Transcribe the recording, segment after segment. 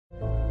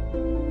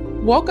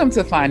Welcome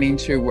to Finding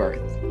True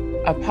Worth,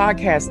 a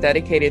podcast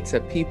dedicated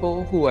to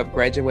people who have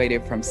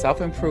graduated from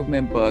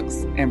self-improvement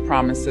books and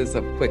promises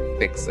of quick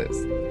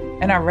fixes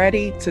and are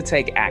ready to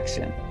take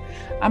action.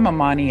 I'm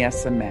Amani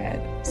S.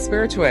 Ahmed,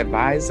 spiritual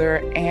advisor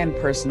and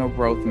personal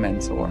growth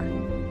mentor.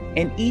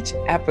 In each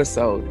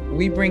episode,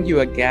 we bring you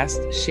a guest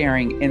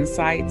sharing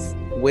insights,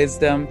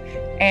 wisdom,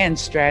 and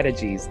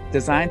strategies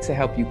designed to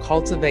help you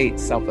cultivate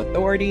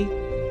self-authority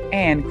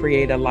and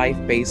create a life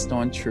based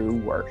on true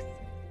worth.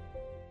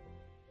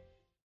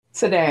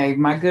 Today,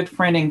 my good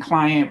friend and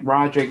client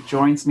Roderick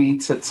joins me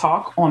to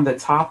talk on the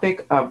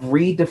topic of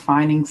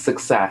redefining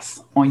success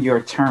on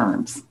your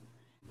terms.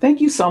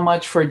 Thank you so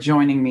much for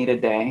joining me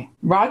today.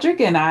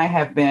 Roderick and I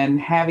have been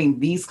having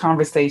these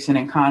conversations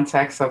in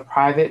context of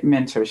private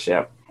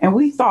mentorship, and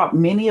we thought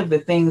many of the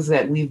things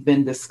that we've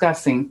been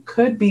discussing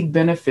could be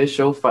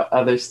beneficial for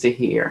others to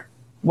hear.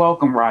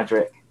 Welcome,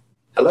 Roderick.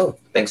 Hello.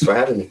 Thanks for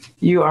having me.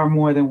 You are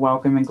more than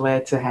welcome and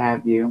glad to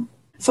have you.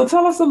 So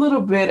tell us a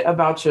little bit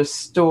about your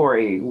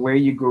story, where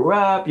you grew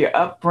up, your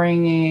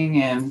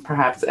upbringing, and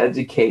perhaps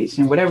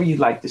education, whatever you'd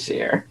like to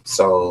share.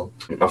 So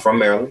I'm from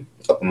Maryland,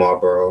 Upper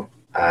Marlboro.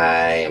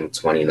 I am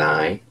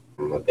 29.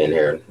 I've been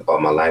here all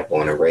my life,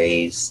 born and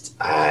raised.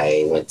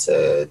 I went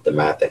to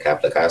DeMatha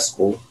Catholic High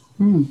School,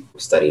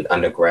 studied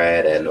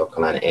undergrad at North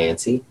Carolina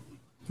A&T,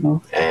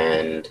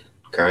 and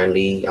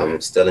currently I'm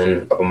still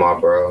in Upper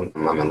Marlboro.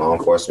 I'm in law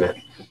enforcement,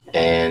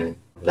 and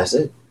that's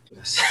it.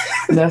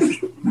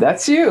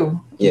 That's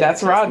you. Yeah,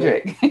 that's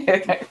Roderick.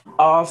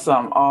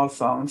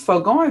 Awesome.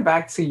 So going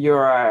back to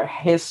your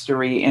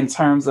history in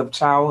terms of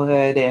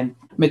childhood and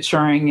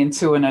maturing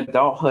into an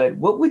adulthood,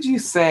 what would you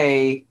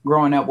say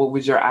growing up, what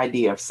was your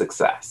idea of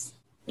success?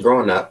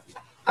 Growing up,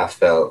 I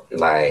felt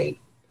like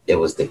it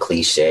was the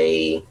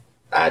cliche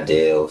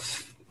idea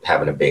of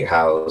having a big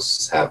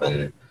house,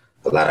 having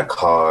a lot of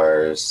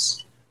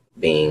cars,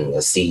 being a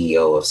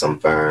CEO of some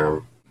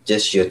firm,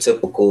 just your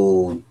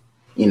typical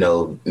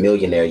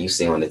millionaire you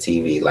see on the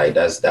TV. Like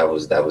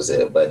that was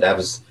it. But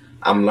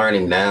I'm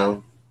learning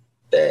now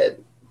that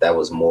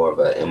was more of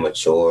an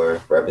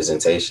immature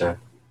representation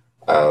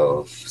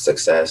of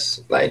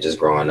success. Like just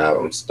growing up,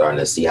 I'm starting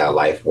to see how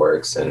life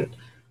works and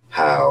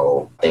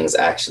how things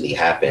actually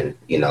happen.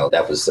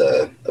 That was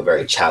a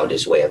very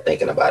childish way of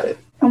thinking about it.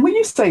 And when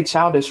you say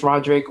childish,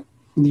 Roderick,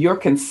 your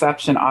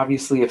conception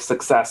obviously of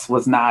success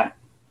was not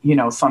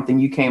something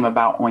you came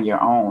about on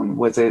your own.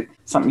 Was it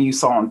something you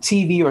saw on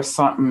TV or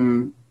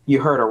something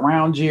you heard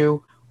around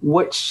you?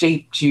 What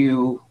shaped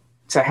you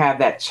to have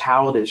that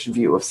childish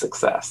view of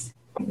success?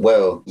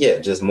 Well, yeah,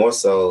 just more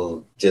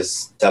so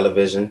just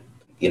television.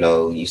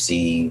 You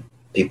see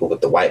people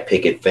with the white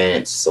picket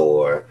fence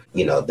or,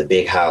 the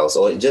big house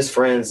or just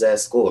friends at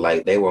school.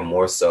 Like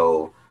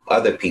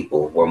other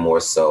people were more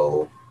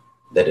so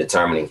the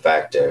determining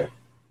factor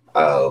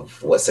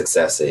of what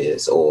success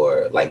is,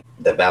 or like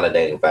the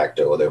validating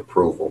factor or the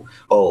approval.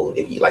 Oh,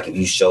 if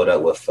you showed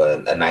up with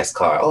a nice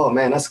car, oh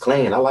man, that's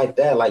clean. I like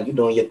that. Like you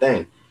doing your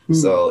thing. Mm-hmm.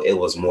 So it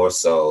was more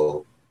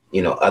so,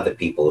 other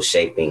people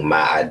shaping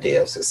my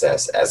idea of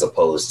success as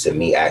opposed to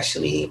me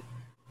actually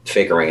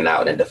figuring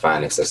out and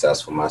defining success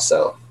for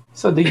myself.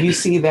 So did you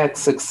see that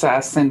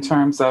success in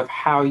terms of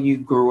how you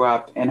grew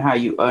up and how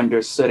you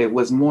understood it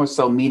was more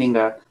so meeting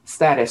a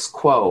status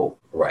quo?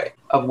 Right.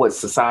 Of what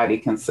society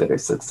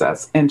considers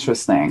success?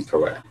 Interesting.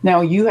 Correct.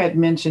 Now, you had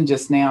mentioned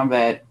just now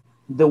that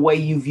the way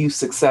you view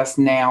success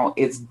now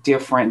is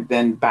different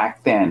than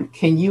back then.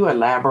 Can you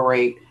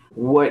elaborate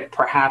what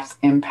perhaps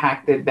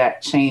impacted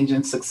that change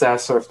in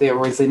success, or if there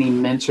was any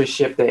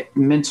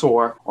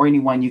mentor or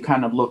anyone you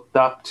kind of looked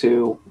up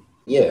to?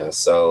 Yeah,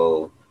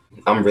 so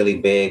I'm really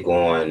big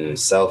on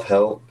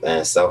self-help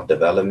and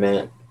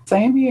self-development.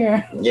 Same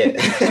here. Yeah,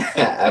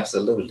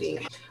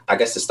 absolutely. I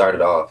guess to start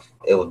it off,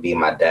 it would be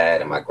my dad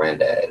and my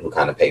granddad who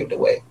kind of paved the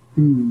way.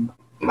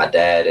 My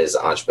dad is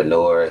an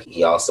entrepreneur.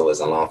 He also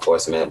is in law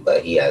enforcement,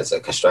 but he has a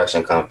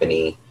construction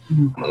company,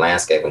 a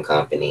landscaping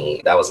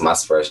company. That was my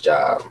first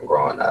job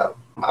growing up.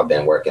 I've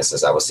been working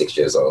since I was 6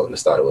 years old and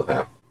started with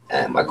him.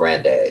 And my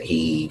granddad,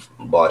 he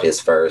bought his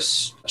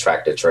first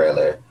tractor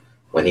trailer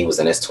when he was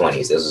in his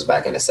 20s. This was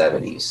back in the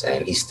 70s,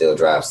 and he still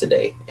drives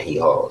today and he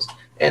hauls.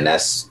 And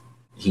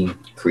he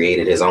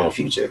created his own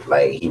future.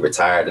 Like he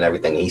retired and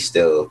everything. He's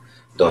still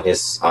doing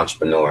his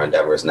entrepreneur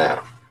endeavors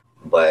now.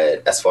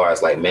 But as far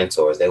as like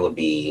mentors, they would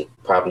be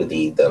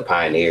probably the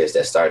pioneers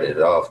that started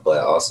it off.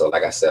 But also,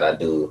 like I said, I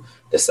do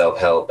the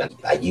self-help and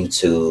I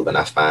YouTube and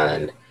I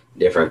find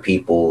different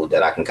people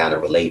that I can kind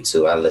of relate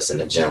to. I listen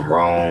to Jim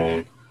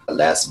Rohn,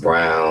 Les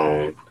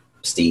Brown,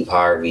 Steve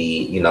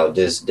Harvey,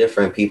 just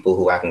different people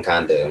who I can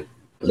kind of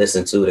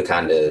listen to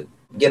kind of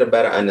get a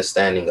better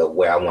understanding of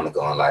where I want to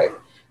go in life.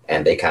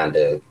 And they kind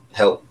of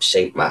help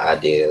shape my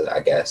ideas,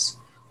 I guess,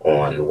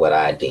 on what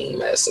I deem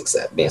as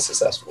being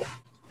successful.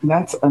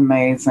 That's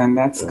amazing.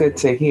 That's good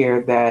to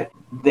hear that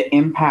the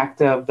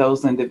impact of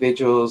those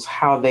individuals,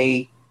 how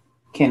they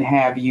can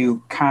have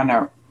you kind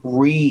of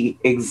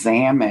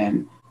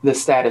re-examine the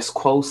status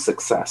quo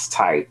success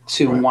type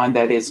to one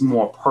that is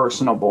more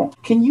personable.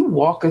 Can you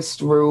walk us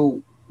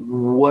through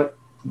what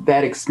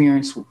that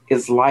experience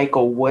is like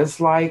or was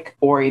like,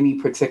 or any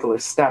particular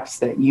steps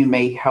that you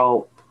may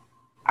help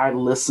our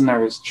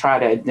listeners try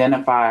to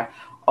identify,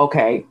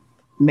 okay,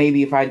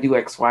 maybe if I do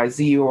X, Y,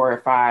 Z, or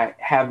if I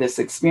have this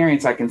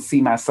experience, I can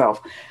see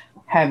myself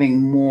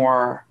having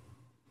more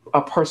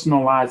a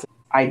personalized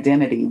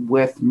identity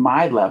with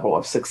my level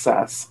of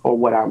success or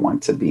what I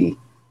want to be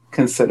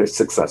considered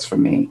success for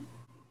me.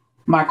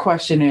 My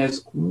question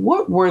is,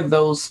 what were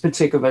those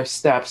particular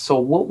steps? So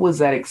what was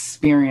that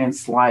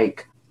experience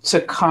like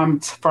to come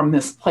from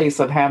this place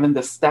of having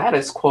the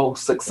status quo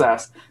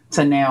success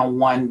to now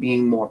one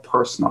being more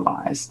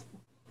personalized?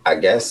 I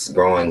guess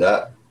growing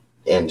up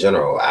in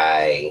general,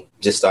 I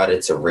just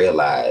started to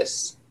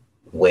realize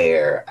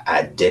where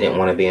I didn't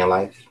want to be in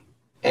life.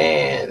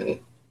 And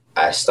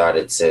I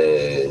started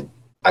to,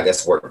 I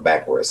guess, work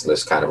backwards.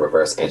 Let's kind of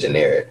reverse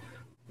engineer it.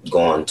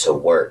 Going to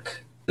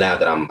work. Now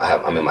that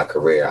I'm in my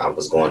career, I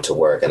was going to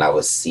work and I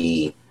would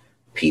see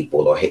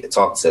people or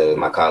talk to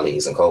my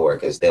colleagues and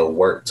coworkers. They'll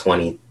work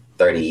 20,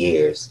 30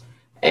 years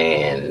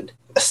and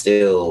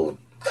still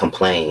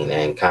complain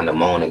and kind of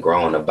moan and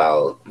groan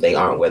about they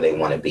aren't where they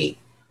want to be.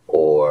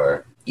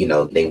 Or, you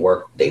know,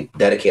 they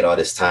dedicate all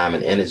this time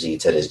and energy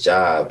to this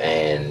job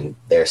and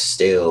they're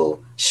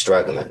still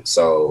struggling.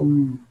 So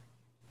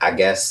I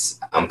guess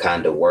I'm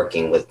kind of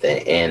working with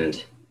the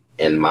end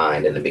in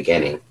mind in the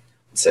beginning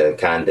to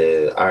kind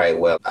of, all right,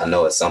 well, I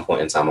know at some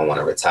point in time I want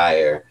to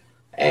retire.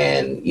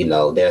 And, you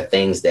know, there are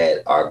things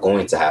that are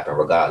going to happen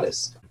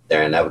regardless.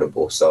 They're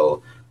inevitable.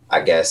 So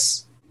I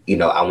guess, you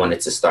know, I wanted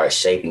to start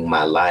shaping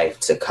my life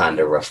to kind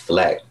of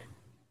reflect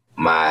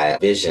my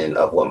vision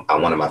of what I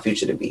wanted my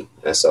future to be.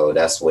 And so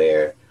that's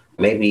where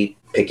maybe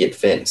picket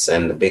fence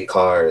and the big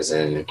cars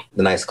and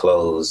the nice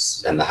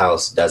clothes and the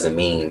house doesn't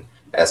mean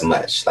as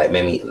much. Like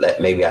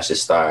maybe I should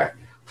start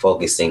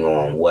focusing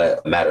on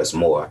what matters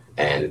more.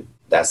 And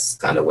that's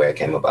kind of where it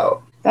came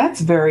about.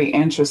 That's very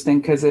interesting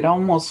because it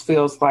almost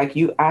feels like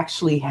you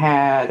actually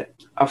had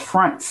a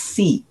front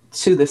seat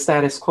to the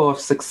status quo of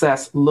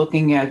success,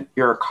 looking at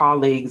your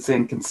colleagues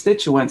and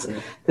constituents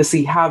to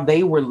see how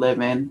they were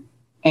living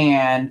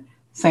and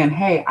saying,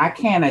 hey, I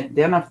can't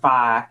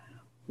identify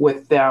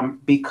with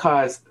them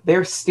because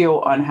they're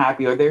still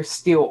unhappy or they're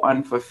still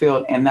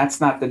unfulfilled. And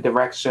that's not the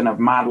direction of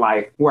my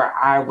life where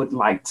I would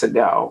like to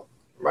go.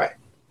 Right.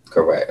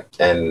 Correct.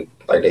 And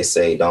like they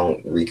say,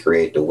 don't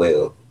recreate the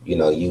wheel, you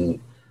know,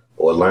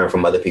 or learn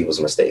from other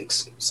people's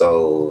mistakes.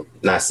 So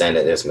not saying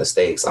that there's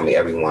mistakes. I mean,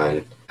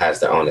 everyone has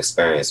their own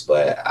experience,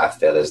 but I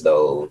feel as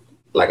though,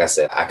 like I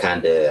said, I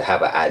kind of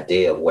have an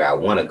idea of where I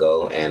want to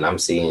go. And I'm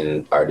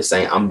doing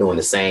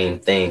the same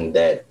thing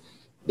that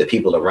the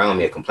people around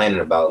me are complaining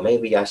about.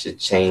 Maybe I should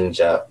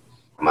change up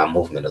my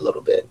movement a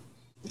little bit.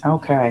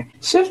 Okay.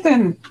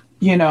 Shifting,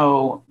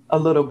 a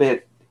little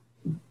bit.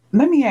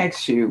 Let me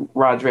ask you,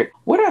 Roderick,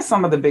 what are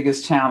some of the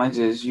biggest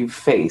challenges you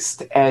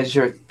faced as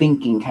your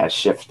thinking has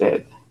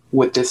shifted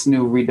with this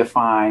new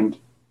redefined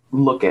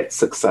look at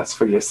success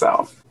for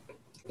yourself?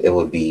 It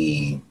would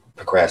be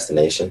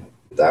procrastination.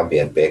 That would be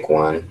a big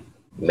one.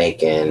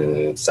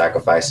 Making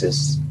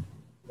sacrifices.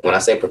 When I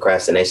say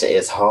procrastination,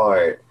 it's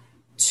hard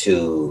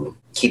to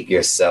keep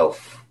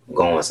yourself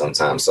going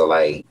sometimes. So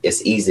like,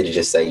 it's easy to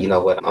just say, you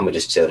know what, I'm gonna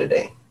just chill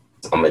today.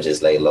 I'm gonna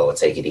just lay low and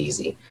take it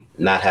easy.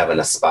 Not having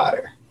a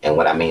spotter. And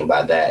what I mean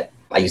by that,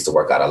 I used to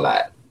work out a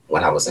lot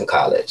when I was in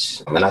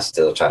college. I mean, I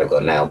still try to go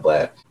now,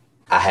 but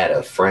I had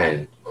a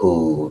friend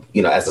who,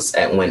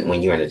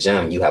 when you're in the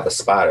gym, you have a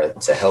spotter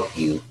to help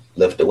you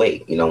lift the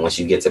weight. Once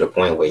you get to the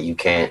point where you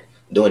can't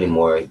do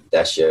anymore,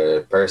 that's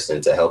your person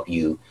to help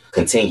you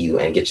continue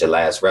and get your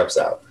last reps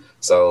out.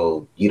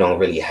 So you don't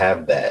really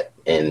have that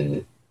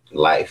in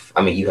life.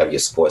 I mean, you have your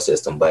support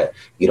system, but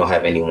you don't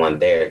have anyone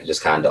there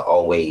just kind of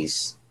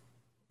always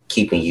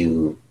keeping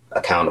you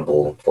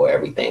accountable for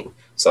everything.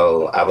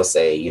 So I would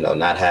say,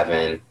 not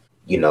having,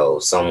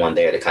 someone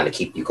there to kind of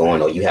keep you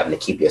going, or you having to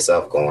keep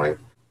yourself going.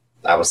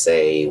 I would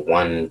say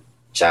one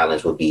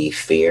challenge would be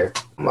fear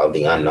of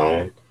the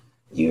unknown.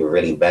 You're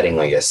really betting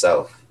on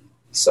yourself.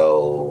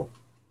 So,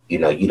 you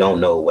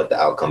don't know what the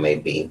outcome may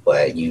be,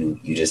 but you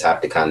just have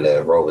to kind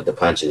of roll with the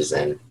punches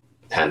and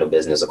handle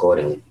business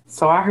accordingly.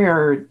 So I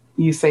heard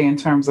you say in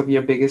terms of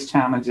your biggest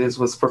challenges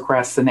was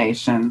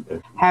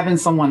procrastination, having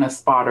someone, a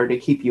spotter, to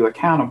keep you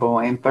accountable,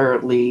 and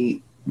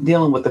thirdly,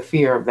 dealing with the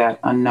fear of that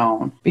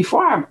unknown.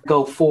 Before I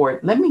go forward,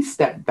 let me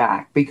step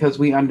back, because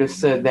we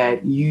understood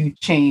that you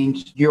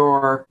changed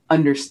your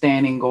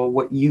understanding or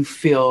what you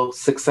feel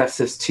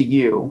success is to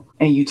you.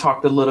 And you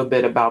talked a little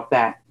bit about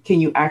that. Can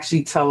you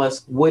actually tell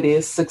us what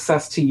is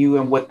success to you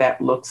and what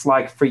that looks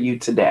like for you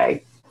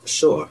today?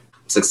 Sure.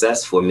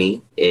 Success for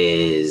me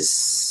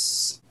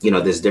is,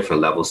 there's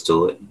different levels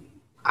to it.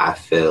 I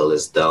feel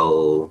as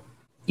though,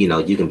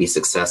 you can be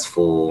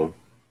successful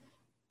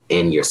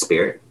in your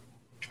spirit.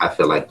 I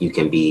feel like you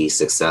can be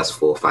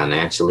successful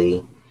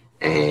financially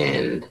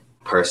and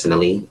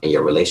personally in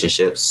your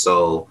relationships.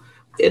 So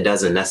it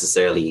doesn't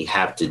necessarily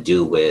have to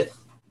do with,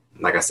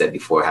 like I said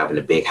before, having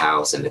a big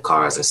house and the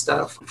cars and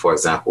stuff. For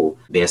example,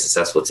 being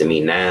successful to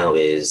me now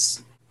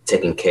is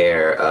taking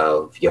care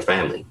of your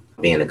family,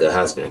 being a good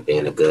husband,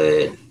 being a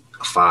good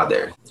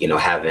father,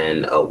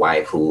 having a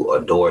wife who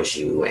adores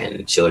you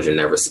and children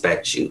that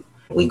respect you.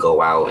 We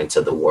go out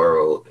into the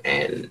world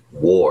and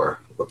war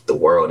with the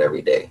world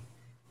every day.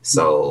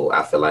 So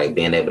I feel like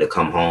being able to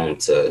come home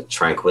to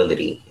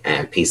tranquility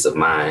and peace of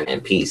mind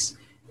and peace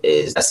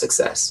is a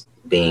success.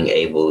 Being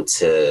able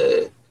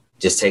to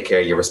just take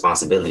care of your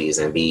responsibilities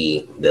and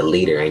be the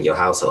leader in your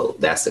household,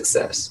 that's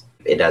success.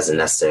 It doesn't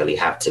necessarily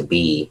have to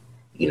be,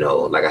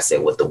 like I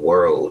said, what the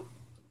world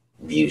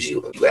views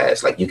you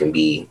as. Like, you can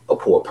be a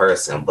poor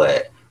person,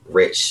 but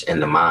rich in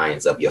the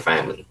minds of your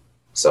family.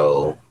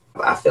 So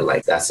I feel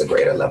like that's a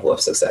greater level of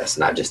success,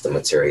 not just the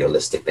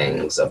materialistic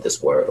things of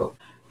this world.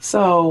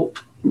 So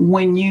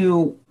when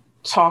you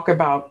talk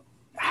about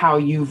how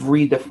you've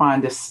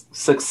redefined this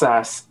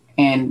success,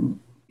 and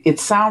it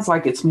sounds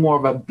like it's more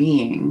of a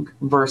being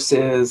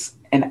versus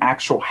an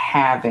actual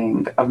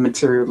having of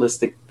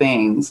materialistic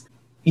things.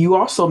 You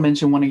also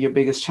mentioned one of your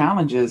biggest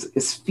challenges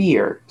is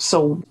fear.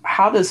 So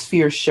how does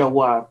fear show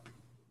up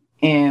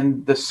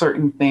in the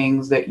certain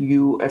things that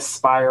you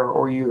aspire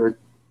or you're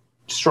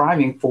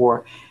striving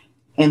for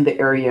in the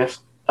area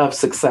of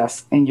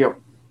success in your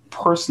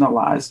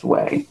personalized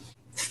way?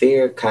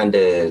 Fear kind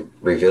of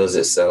reveals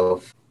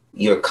itself.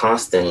 You're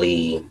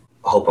constantly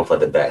hoping for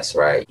the best,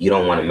 right? You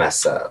don't want to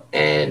mess up.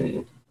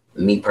 And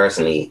me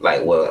personally,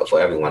 for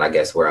everyone, I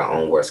guess we're our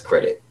own worst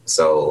critic.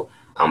 So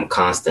I'm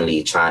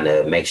constantly trying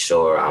to make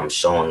sure I'm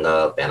showing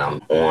up and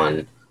I'm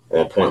on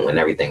point with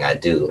everything I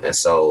do. And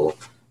so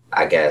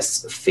I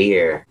guess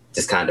fear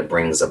just kind of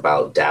brings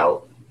about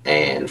doubt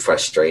and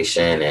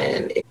frustration,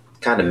 and it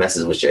kind of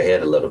messes with your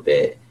head a little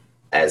bit,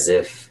 as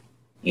if,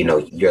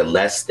 you're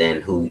less than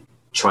who you're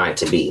trying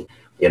to be.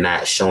 You're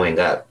not showing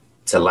up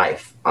to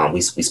life.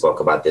 We spoke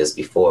about this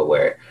before,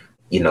 where,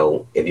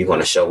 if you're going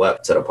to show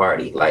up to the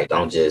party,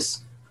 don't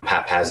just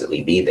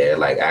haphazardly be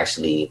there,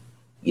 actually,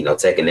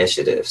 take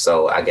initiative.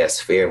 So I guess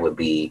fear would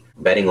be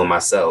betting on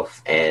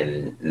myself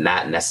and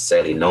not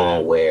necessarily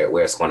knowing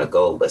where it's going to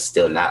go, but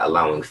still not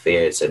allowing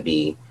fear to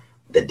be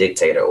the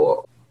dictator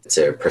or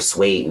to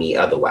persuade me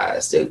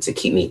otherwise, to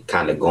keep me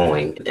kind of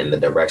going in the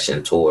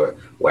direction toward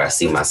where I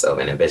see myself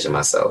and envision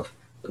myself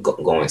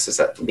going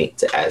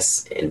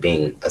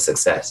being a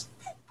success.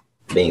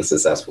 Being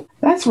successful.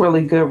 That's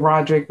really good,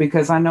 Roderick,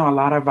 because I know a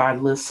lot of our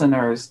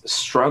listeners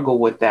struggle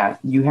with that.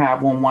 You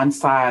have on one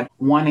side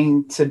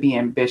wanting to be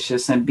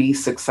ambitious and be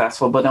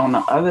successful, but on the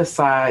other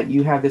side,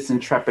 you have this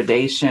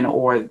intrepidation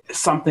or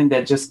something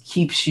that just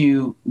keeps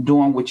you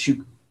doing what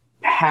you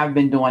have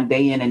been doing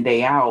day in and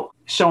day out,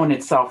 showing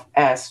itself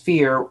as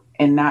fear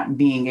and not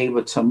being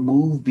able to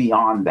move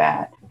beyond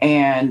that.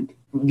 And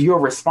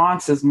your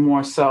response is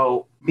more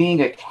so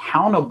being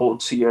accountable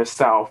to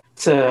yourself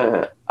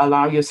to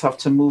allow yourself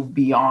to move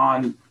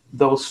beyond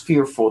those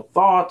fearful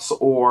thoughts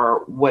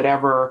or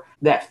whatever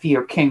that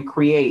fear can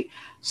create.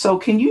 So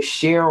can you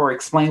share or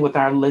explain with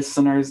our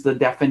listeners the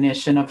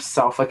definition of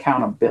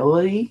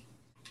self-accountability?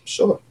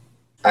 Sure.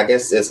 I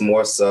guess it's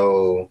more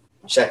so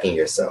checking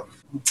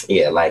yourself.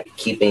 Yeah, like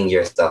keeping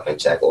yourself in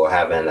check, or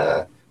having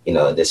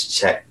this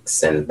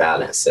checks and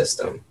balance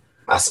system.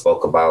 I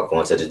spoke about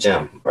going to the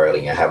gym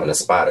earlier and having a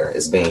spotter.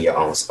 It's being your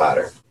own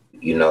spotter.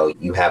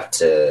 You have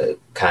to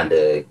kind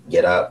of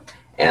get up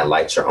and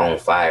light your own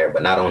fire,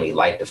 but not only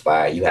light the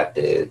fire, you have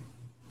to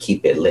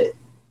keep it lit,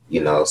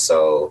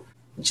 so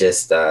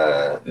just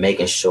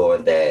making sure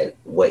that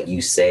what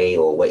you say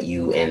or what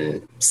you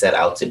set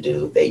out to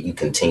do, that you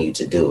continue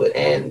to do it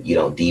and you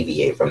don't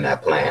deviate from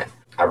that plan.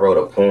 I wrote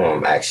a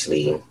poem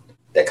actually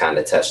that kind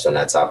of touched on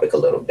that topic a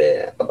little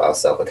bit about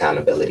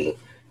self-accountability.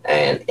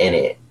 And in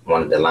it,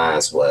 one of the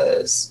lines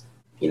was,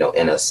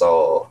 in us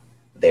all,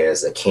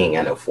 there's a king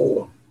and a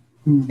fool.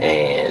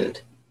 And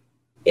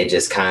it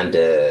just kind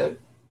of,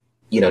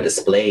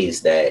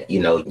 displays that,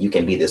 you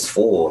can be this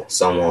fool,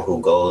 someone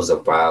who goes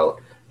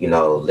about,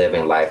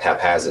 living life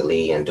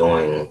haphazardly and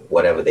doing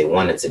whatever they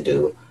wanted to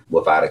do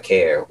without a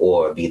care,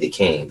 or be the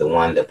king,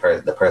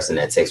 the person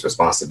that takes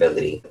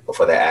responsibility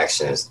for their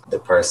actions, the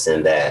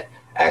person that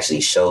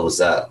actually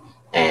shows up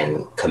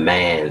and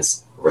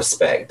commands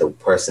respect, the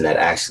person that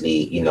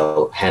actually,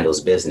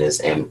 handles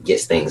business and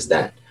gets things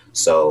done.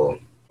 So,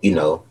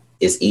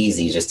 it's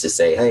easy just to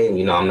say, hey,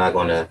 I'm not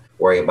going to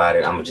worry about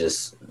it. I'm going to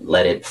just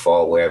let it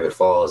fall wherever it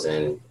falls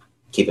and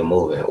keep it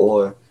moving.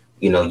 Or,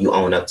 you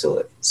own up to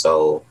it.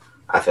 So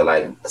I feel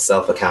like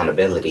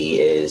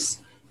self-accountability is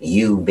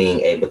you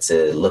being able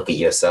to look at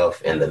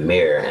yourself in the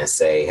mirror and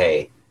say,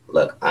 hey,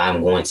 look,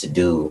 I'm going to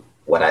do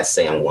what I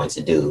say I'm going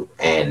to do,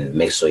 and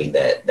make sure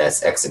that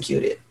that's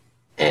executed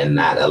and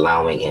not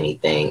allowing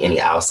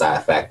any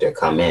outside factor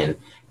come in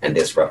and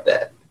disrupt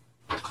that.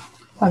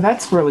 Well,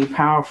 that's really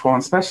powerful,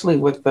 especially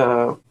with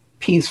the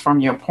piece from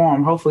your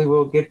poem. Hopefully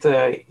we'll get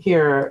to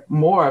hear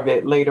more of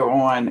it later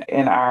on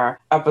in our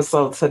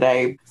episode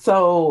today.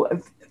 So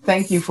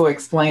thank you for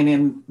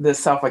explaining the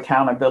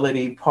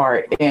self-accountability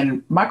part.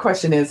 And my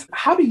question is,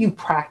 how do you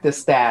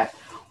practice that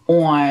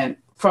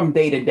from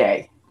day to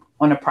day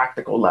on a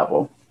practical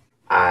level?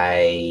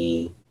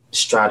 I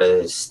just try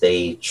to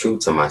stay true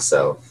to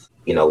myself.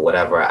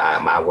 Whatever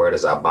my word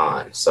is our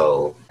bond.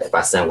 So if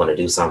I say I'm going to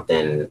do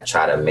something, I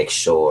try to make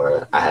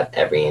sure I have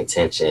every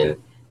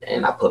intention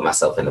and I put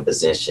myself in a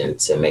position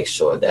to make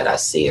sure that I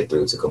see it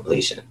through to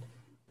completion.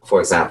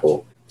 For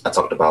example, I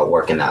talked about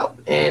working out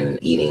and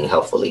eating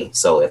healthfully.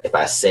 So if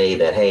I say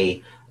that,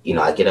 hey,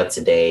 I get up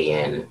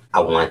today and I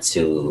want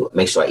to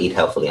make sure I eat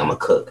healthily, I'm a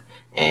cook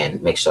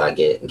and make sure I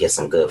get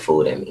some good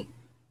food in me.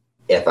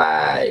 If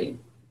I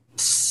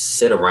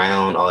sit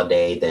around all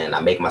day, then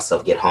I make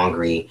myself get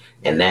hungry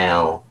and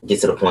now get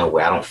to the point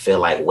where I don't feel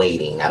like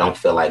waiting. I don't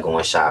feel like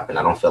going shopping.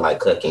 I don't feel like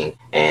cooking.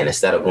 And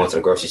instead of going to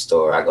the grocery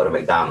store, I go to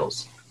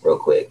McDonald's real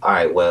quick. All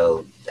right,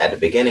 well, at the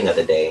beginning of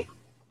the day,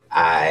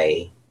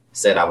 I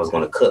said I was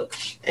going to cook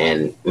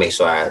and make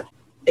sure I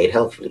ate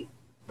healthily.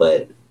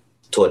 But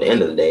toward the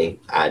end of the day,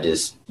 I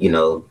just,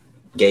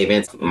 gave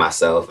in to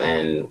myself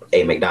and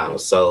ate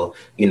McDonald's. So,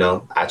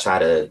 I try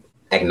to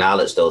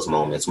acknowledge those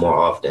moments more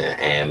often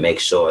and make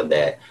sure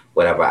that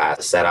whatever I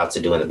set out to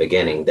do in the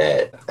beginning,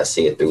 that I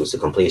see it through to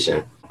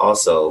completion.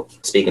 Also,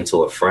 speaking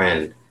to a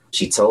friend,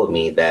 she told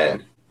me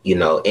that,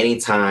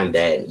 anytime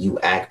that you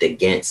act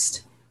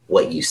against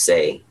what you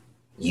say,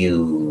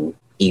 you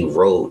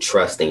erode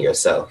trust in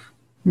yourself.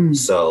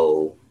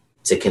 So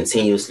to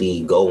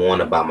continuously go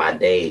on about my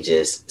day,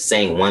 just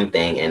saying one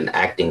thing and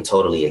acting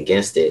totally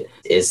against it,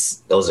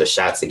 those are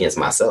shots against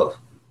myself.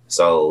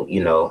 So,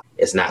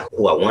 it's not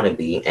who I want to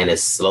be, and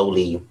it's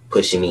slowly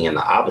pushing me in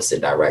the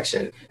opposite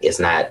direction. It's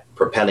not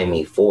propelling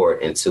me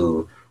forward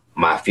into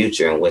my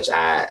future in which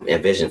I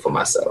envision for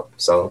myself.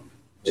 So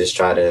just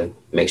try to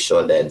make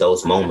sure that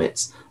those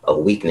moments of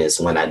weakness,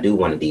 when I do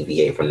want to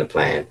deviate from the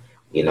plan,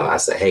 I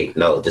say, hey,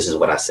 no, this is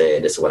what I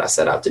said. This is what I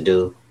set out to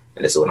do.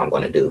 And this is what I'm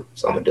going to do.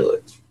 So I'm going to do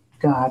it.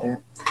 Got it.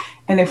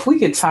 And if we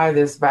could tie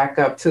this back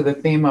up to the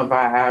theme of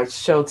our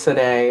show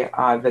today,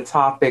 the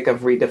topic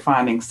of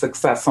redefining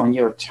success on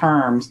your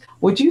terms,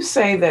 would you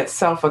say that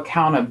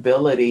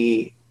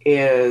self-accountability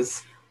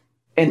is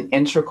an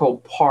integral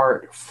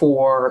part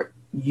for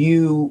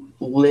you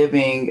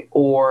living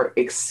or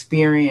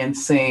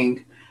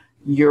experiencing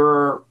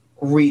your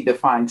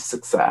redefined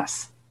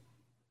success?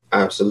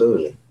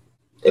 Absolutely.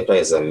 It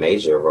plays a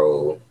major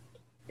role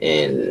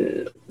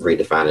in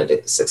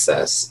redefining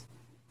success.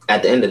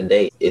 At the end of the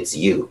day, it's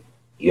you.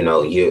 You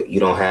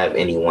don't have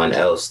anyone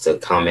else to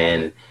come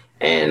in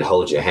and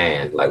hold your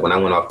hand. Like when I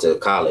went off to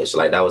college,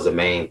 like that was the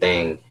main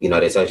thing.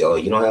 They tell you, oh,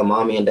 you don't have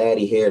mommy and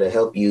daddy here to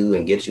help you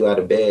and get you out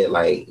of bed.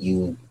 Like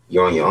you're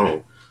on your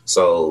own.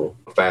 So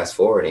fast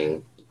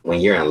forwarding,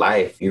 when you're in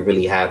life, you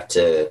really have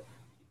to,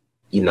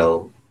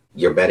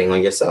 you're betting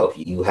on yourself.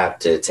 You have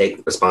to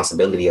take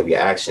responsibility of your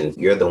actions.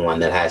 You're the one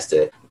that has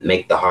to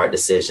make the hard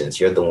decisions.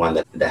 You're the one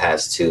that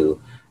has to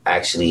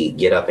actually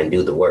get up and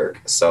do the work.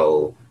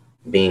 So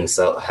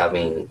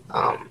having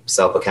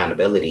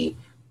self-accountability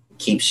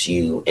keeps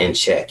you in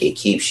check. It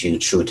keeps you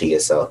true to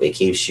yourself. It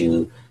keeps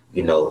you,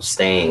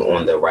 staying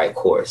on the right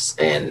course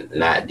and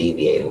not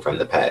deviating from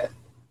the path.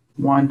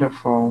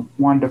 Wonderful.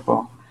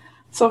 Wonderful.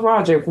 So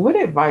Roger, what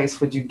advice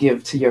would you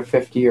give to your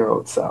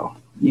 50-year-old self?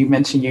 You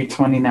mentioned you're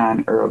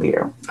 29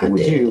 earlier.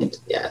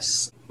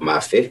 Yes. My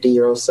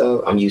 50-year-old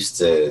self, I'm used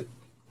to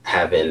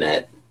having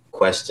that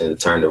question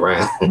turned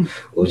around.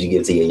 What would you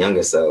give to your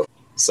younger self?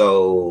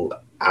 So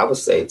I would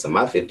say to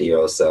my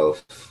 50-year-old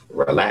self,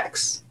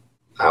 relax.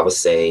 I would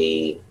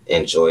say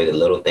enjoy the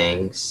little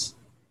things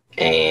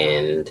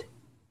and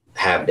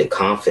have the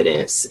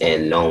confidence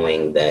in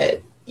knowing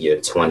that your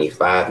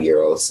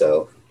 25-year-old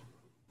self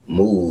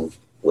move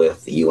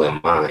with you in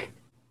mind.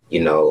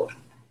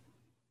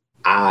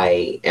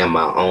 I am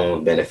my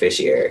own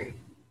beneficiary.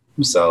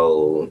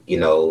 So,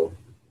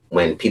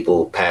 when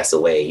people pass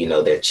away,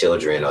 their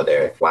children or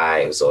their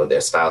wives or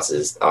their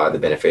spouses are the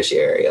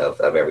beneficiary of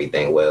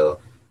everything. Well,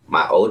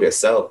 my older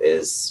self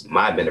is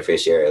my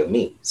beneficiary of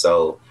me.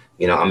 So,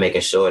 I'm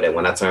making sure that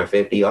when I turn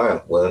 50,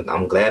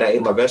 I'm glad I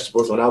ate my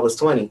vegetables when I was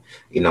 20.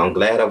 I'm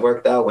glad I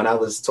worked out when I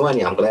was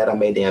 20. I'm glad I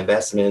made the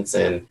investments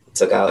and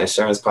took out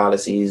insurance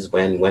policies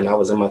when I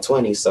was in my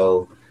 20s.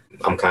 So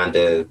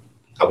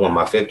I want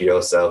my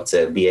 50-year-old self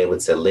to be able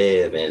to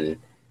live in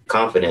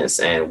confidence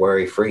and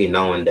worry-free,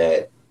 knowing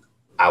that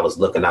I was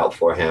looking out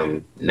for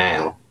him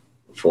now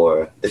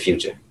for the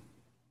future.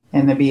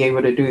 And to be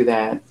able to do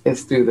that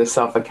is through the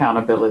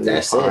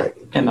self-accountability part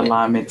in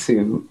alignment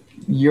to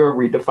your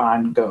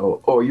redefined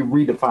goal or your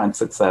redefined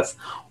success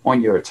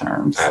on your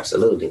terms.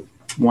 Absolutely.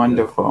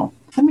 Wonderful.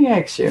 Let me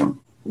ask you,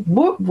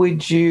 what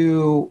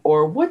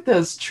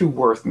does true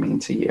worth mean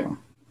to you?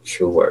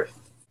 True worth.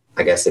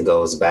 I guess it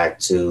goes back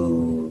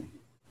to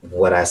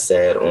what I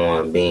said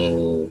on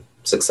being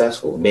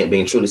successful,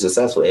 being truly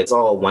successful. It's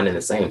all one and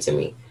the same to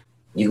me.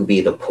 You could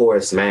be the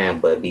poorest man,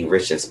 but be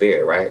rich in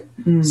spirit, right?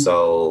 Mm.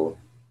 So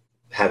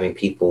having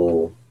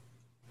people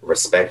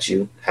respect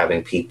you,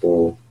 having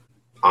people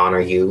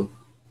honor you,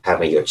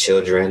 having your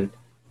children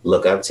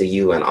look up to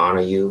you and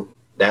honor you,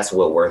 that's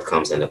what worth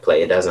comes into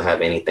play. It doesn't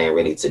have anything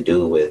really to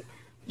do with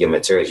your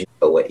materials.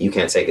 You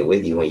can't take it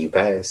with you when you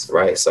pass,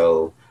 right?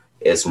 So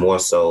it's more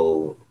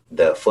so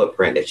the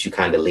footprint that you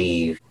kind of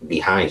leave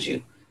behind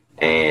you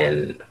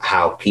and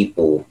how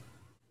people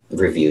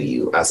review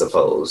you, I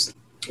suppose.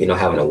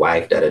 Having a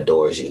wife that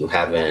adores you,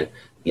 having,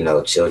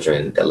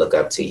 children that look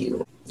up to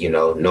you,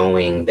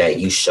 knowing that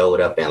you showed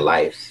up in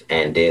life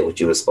and did what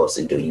you were supposed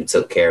to do. You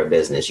took care of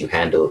business, you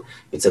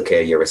took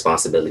care of your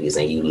responsibilities,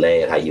 and you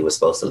led how you were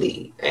supposed to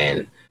lead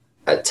and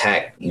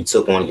you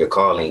took on your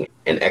calling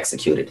and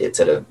executed it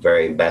to the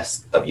very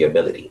best of your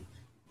ability.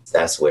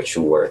 That's where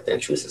true worth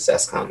and true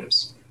success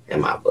comes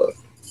in my book.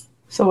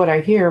 So what I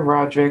hear,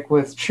 Roderick,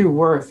 with true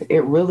worth,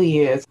 it really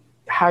is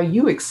how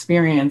you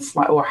experience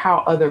or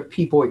how other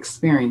people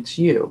experience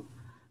you.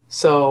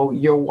 So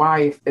your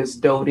wife is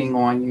doting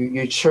on you,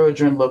 your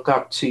children look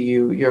up to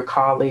you, your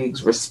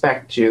colleagues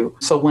respect you.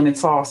 So when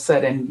it's all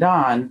said and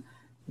done,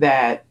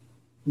 that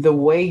the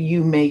way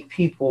you make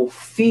people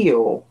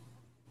feel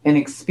and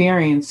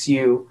experience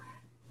you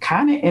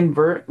kind of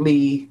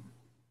inadvertently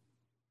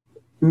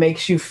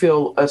makes you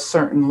feel a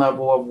certain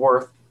level of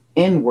worth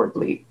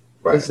inwardly.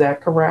 Right. Is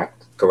that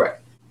correct?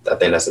 Correct. I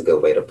think that's a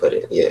good way to put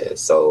it. Yeah.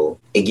 So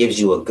it gives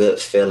you a good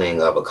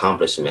feeling of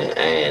accomplishment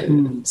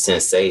and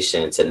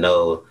sensation to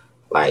know,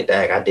 like,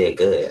 dang, I did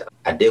good.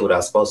 I did what I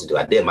was supposed to do.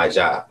 I did my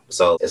job.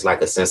 So it's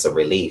like a sense of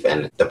relief,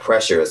 and the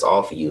pressure is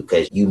off of you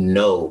because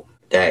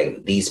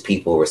dang, these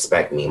people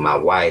respect me. My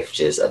wife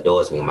just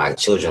adores me. My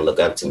children look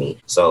up to me.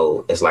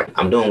 So it's like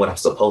I'm doing what I'm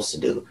supposed to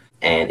do.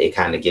 And it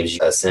kind of gives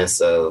you a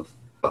sense of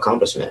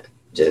accomplishment,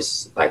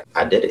 just like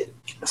I did it.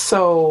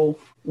 So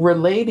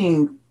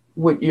relating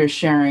what you're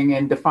sharing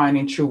and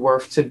defining true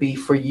worth to be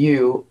for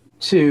you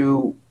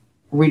to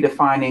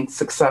redefining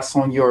success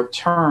on your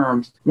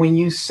terms, when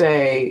you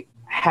say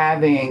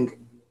having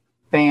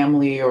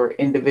family or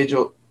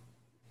individual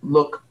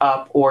look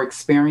up or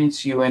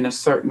experience you in a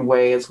certain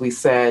way, as we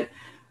said,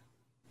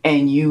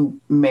 and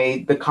you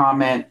made the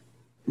comment,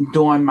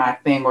 doing my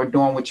thing or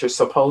doing what you're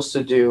supposed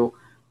to do,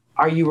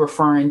 are you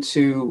referring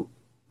to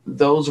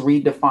those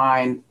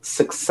redefined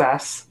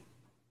success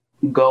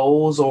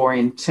goals or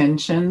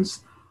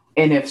intentions?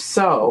 And if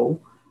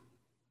so,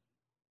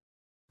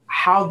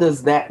 how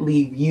does that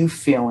leave you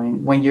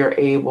feeling when you're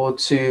able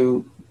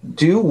to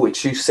do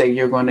what you say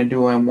you're going to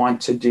do and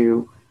want to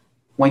do,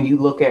 when you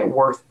look at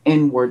worth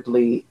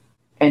inwardly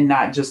and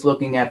not just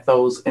looking at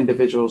those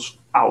individuals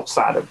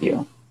outside of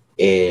you?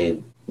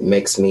 It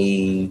makes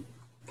me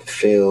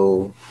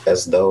feel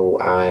as though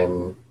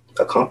I'm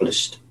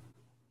accomplished.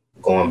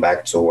 Going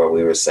back to where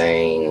we were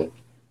saying,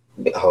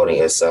 holding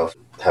yourself,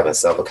 having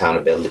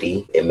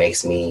self-accountability, it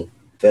makes me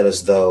feel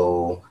as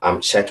though I'm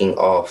checking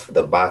off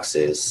the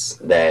boxes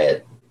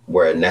that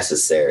were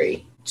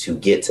necessary to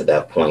get to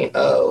that point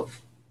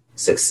of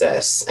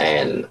success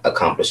and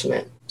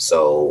accomplishment.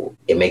 So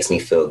it makes me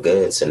feel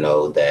good to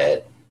know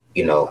that,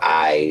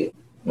 I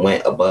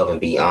went above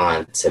and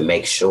beyond to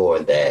make sure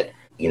that,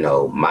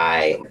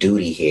 my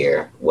duty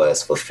here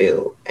was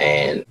fulfilled.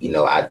 And,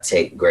 I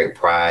take great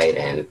pride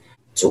and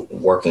to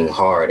working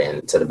hard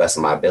and to the best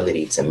of my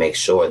ability to make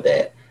sure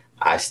that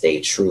I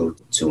stay true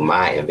to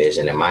my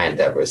vision and my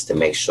endeavors to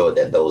make sure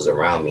that those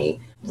around me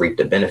reap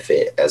the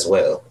benefit as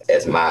well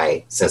as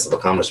my sense of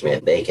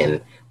accomplishment. They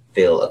can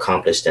feel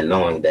accomplished in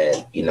knowing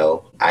that,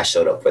 I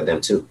showed up for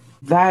them too.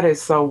 That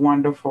is so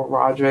wonderful,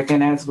 Roderick.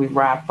 And as we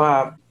wrap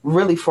up,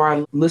 really for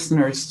our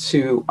listeners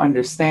to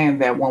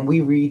understand that when we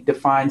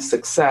redefine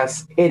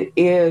success, it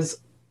is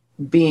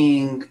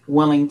being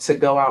willing to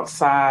go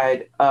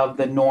outside of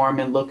the norm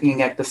and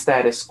looking at the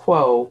status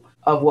quo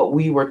of what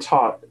we were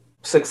taught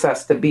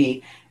success to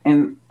be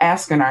and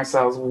asking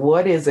ourselves,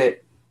 what is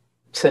it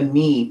to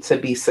me to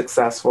be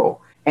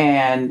successful?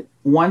 And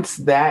once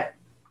that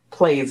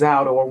plays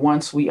out, or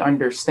once we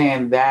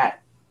understand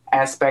that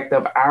aspect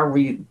of our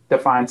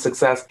redefined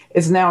success,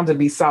 is now to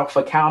be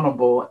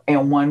self-accountable.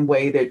 And one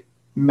way to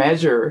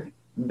measure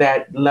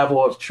that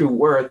level of true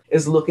worth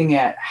is looking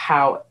at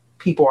how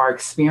people are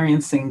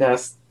experiencing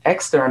us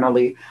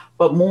externally,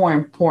 but more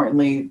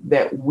importantly,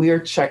 that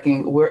we're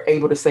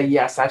able to say,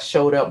 yes, I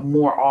showed up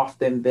more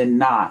often than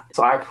not.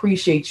 So I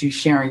appreciate you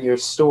sharing your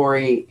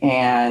story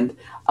and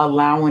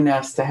allowing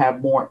us to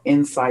have more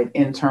insight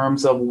in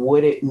terms of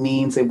what it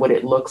means and what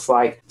it looks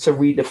like to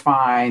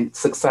redefine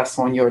success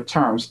on your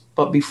terms.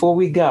 But before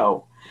we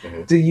go,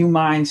 do you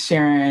mind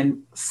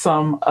sharing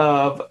some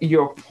of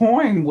your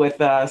poem with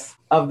us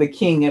of The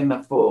King and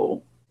the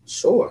Fool?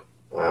 Sure.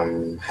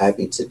 I'm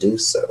happy to do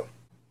so.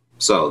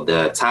 So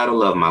the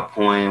title of my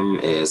poem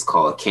is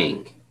called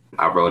King.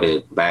 I wrote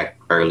it back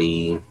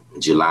early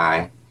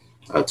July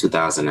of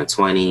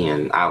 2020,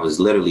 and I was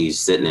literally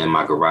sitting in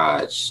my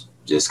garage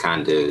just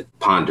kind of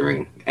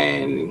pondering,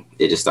 and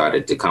it just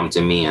started to come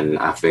to me, and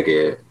I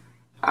figured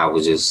I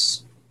would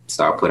just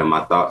start putting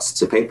my thoughts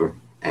to paper,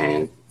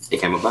 and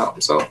it came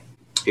about. So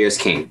here's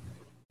King.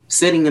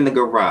 Sitting in the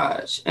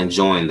garage,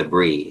 enjoying the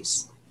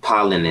breeze,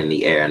 pollen in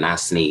the air, and I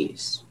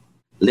sneeze.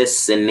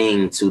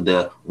 Listening to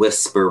the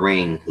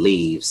whispering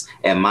leaves,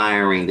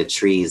 admiring the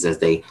trees as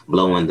they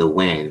blow in the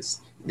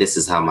winds. This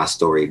is how my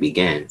story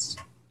begins.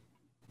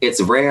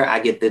 It's rare I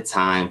get the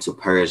time to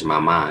purge my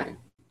mind,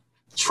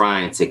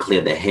 trying to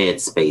clear the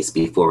headspace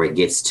before it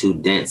gets too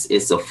dense.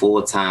 It's a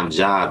full-time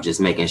job just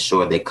making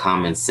sure that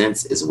common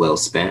sense is well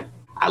spent.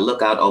 I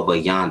look out over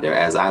yonder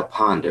as I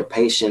ponder,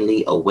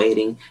 patiently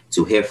awaiting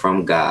to hear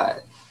from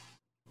God.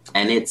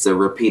 And it's a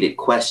repeated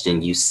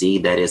question, you see,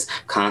 that is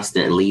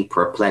constantly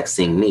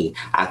perplexing me.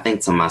 I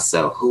think to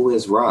myself, who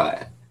is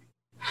Rod?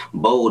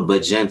 Bold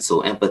but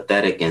gentle,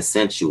 empathetic and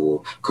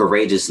sensual,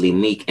 courageously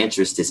meek,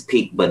 interest is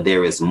piqued, but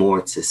there is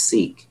more to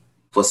seek.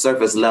 For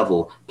surface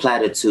level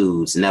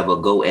platitudes never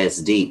go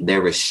as deep.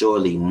 There is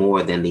surely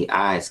more than the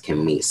eyes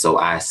can meet, so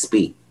I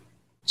speak.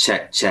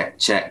 Check, check,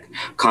 check.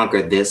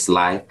 Conquer this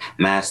life,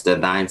 master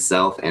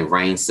thyself, and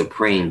reign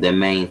supreme. The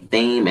main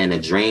theme and a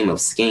dream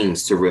of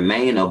schemes to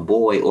remain a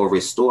boy or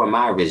restore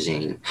my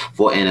regime.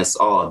 For in us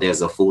all,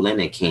 there's a fool and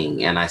a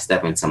king, and I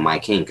step into my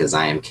king because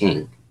I am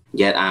king.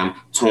 Yet I'm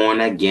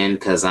torn again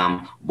because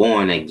I'm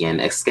born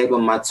again,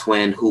 escaping my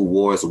twin who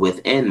wars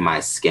within my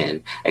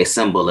skin, a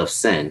symbol of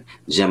sin.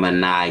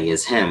 Gemini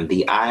is him,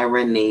 the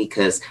irony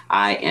because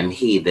I am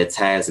he, the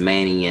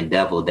Tasmanian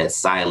devil that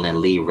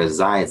silently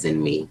resides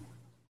in me.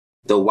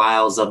 The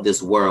wiles of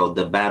this world,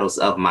 the battles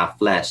of my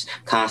flesh,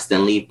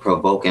 constantly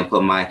provoke and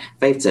put my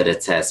faith to the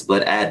test.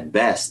 But at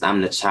best,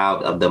 I'm the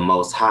child of the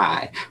Most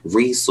High,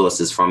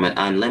 resources from an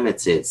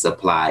unlimited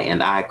supply.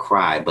 And I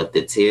cry, but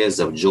the tears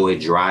of joy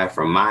dry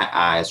from my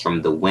eyes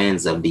from the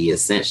winds of the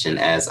ascension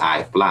as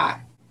I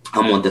fly.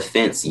 I'm on the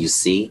fence, you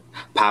see.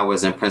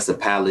 Powers and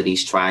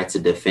principalities try to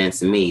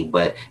defend me.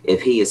 But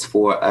if he is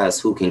for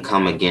us, who can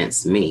come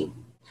against me?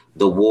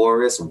 The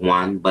war is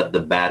won, but the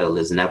battle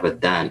is never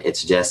done.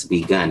 It's just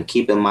begun.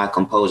 Keeping my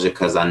composure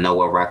because I know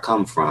where I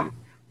come from.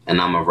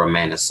 And I'm going to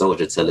remain a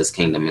soldier till his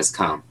kingdom is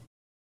come.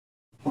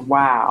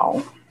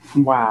 Wow.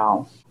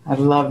 Wow. I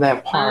love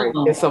that part.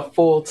 Oh. It's a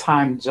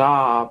full-time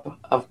job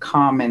of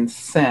common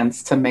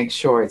sense to make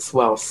sure it's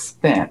well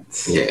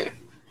spent. Yeah.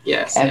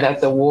 Yes. And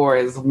that the war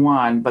is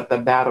won, but the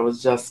battle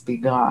has just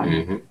begun.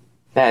 Mm-hmm.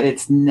 That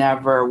it's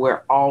never,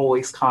 we're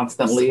always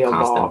constantly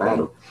evolving.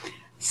 Battle.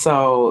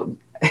 So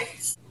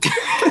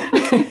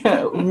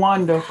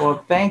wonderful.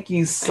 Thank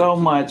you so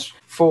much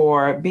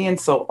for being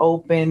so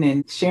open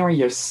and sharing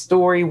your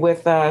story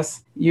with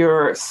us.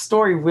 Your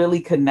story really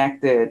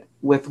connected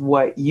with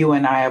what you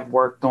and I have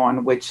worked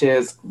on, which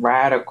is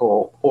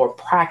radical or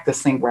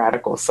practicing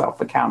radical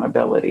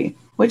self-accountability,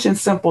 which in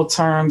simple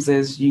terms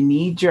is you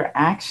need your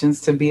actions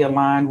to be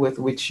aligned with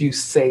what you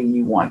say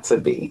you want to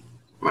be.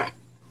 Right.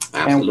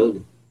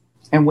 Absolutely.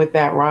 And with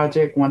that,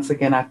 Roderick, once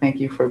again, I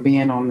thank you for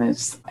being on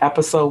this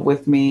episode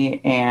with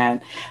me. And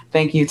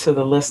thank you to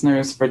the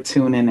listeners for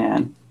tuning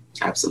in.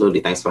 Absolutely.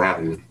 Thanks for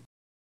having me.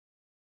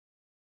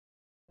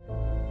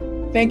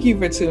 Thank you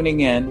for tuning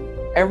in.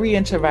 Every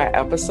inch of our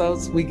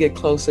episodes, we get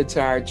closer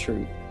to our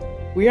truth.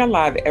 We are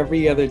live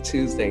every other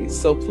Tuesday,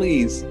 so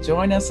please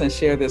join us and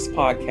share this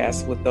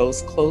podcast with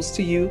those close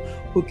to you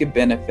who could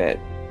benefit.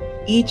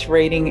 Each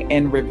rating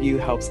and review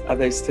helps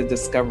others to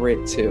discover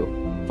it too.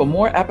 For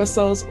more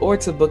episodes or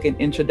to book an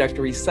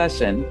introductory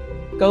session,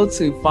 go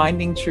to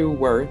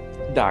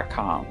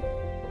findingtrueworth.com.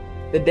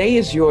 The day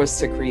is yours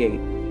to create.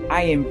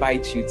 I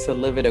invite you to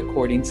live it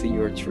according to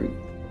your truth.